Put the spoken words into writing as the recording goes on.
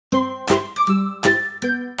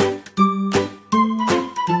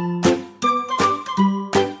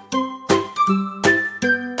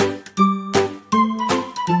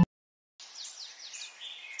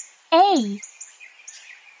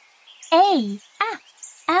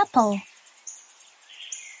Apple.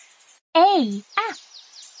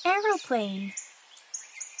 Aeroplane.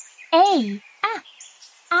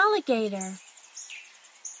 Alligator.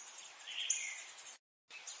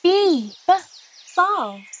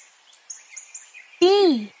 Ball.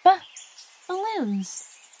 Balloons.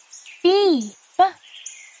 Bee.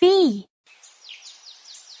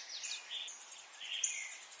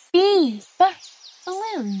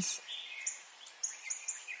 Balloons.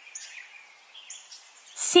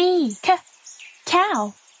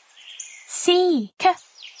 Cow.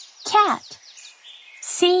 Cat.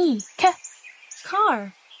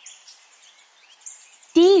 Car.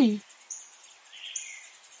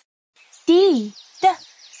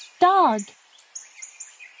 Dog.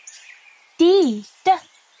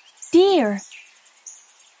 Deer.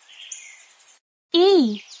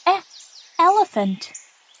 Elephant.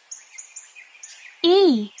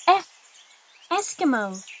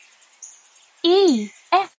 Eskimo.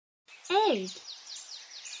 Egg.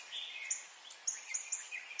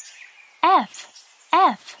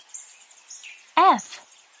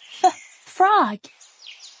 Frog.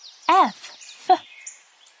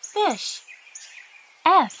 Fish.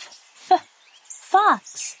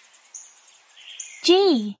 Fox.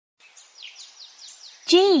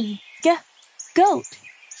 Goat.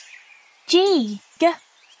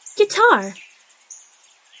 Guitar.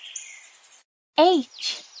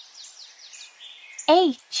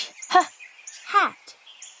 Hat.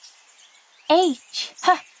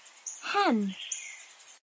 Hen.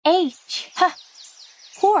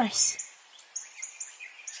 Horse.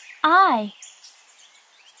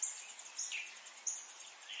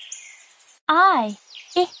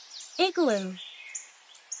 Igloo.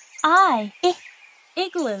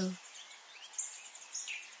 Igloo.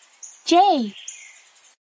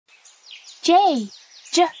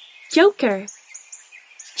 Joker.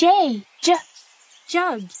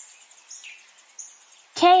 Jug.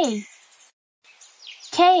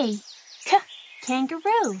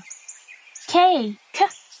 Kangaroo.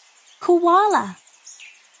 Koala.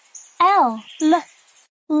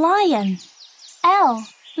 Lion.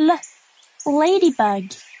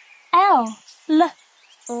 Ladybug.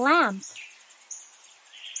 Lamp.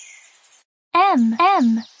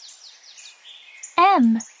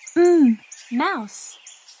 Mouse.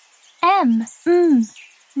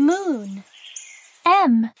 Moon.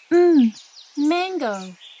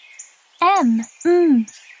 Mango.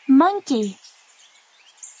 Monkey.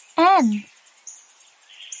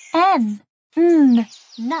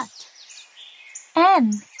 Nut.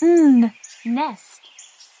 Nest.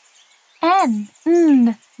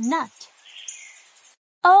 Nut.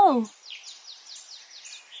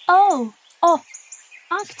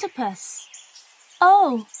 Octopus.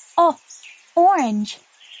 Orange.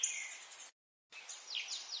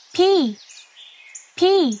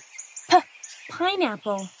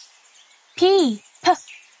 Pineapple.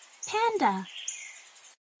 Panda.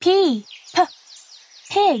 Pig.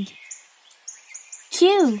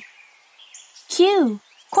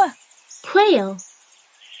 Quail.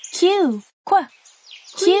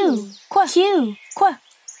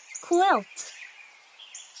 Quilt.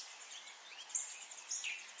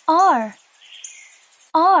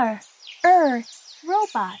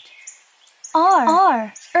 Robot.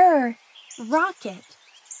 Rocket.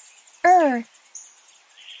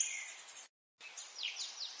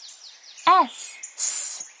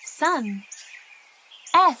 Sun.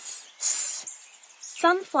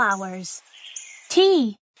 Sunflowers.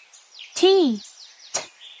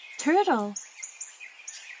 Turtle.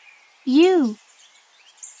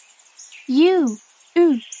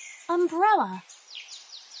 Umbrella.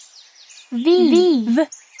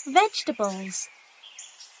 Vegetables.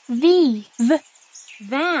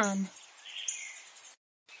 Van.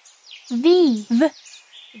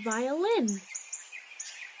 Violin.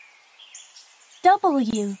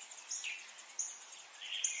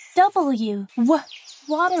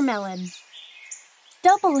 Watermelon.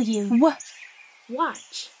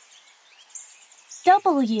 Watch.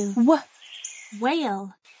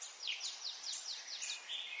 Whale.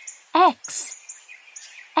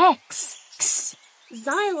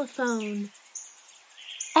 Xylophone.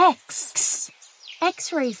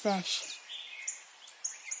 X-ray fish.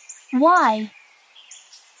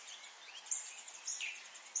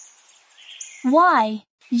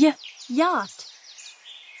 Yacht.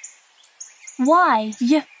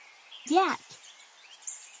 Yak.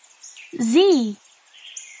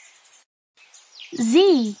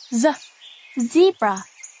 Zebra.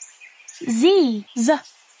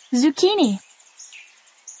 Zucchini.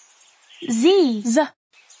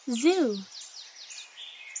 Zoo.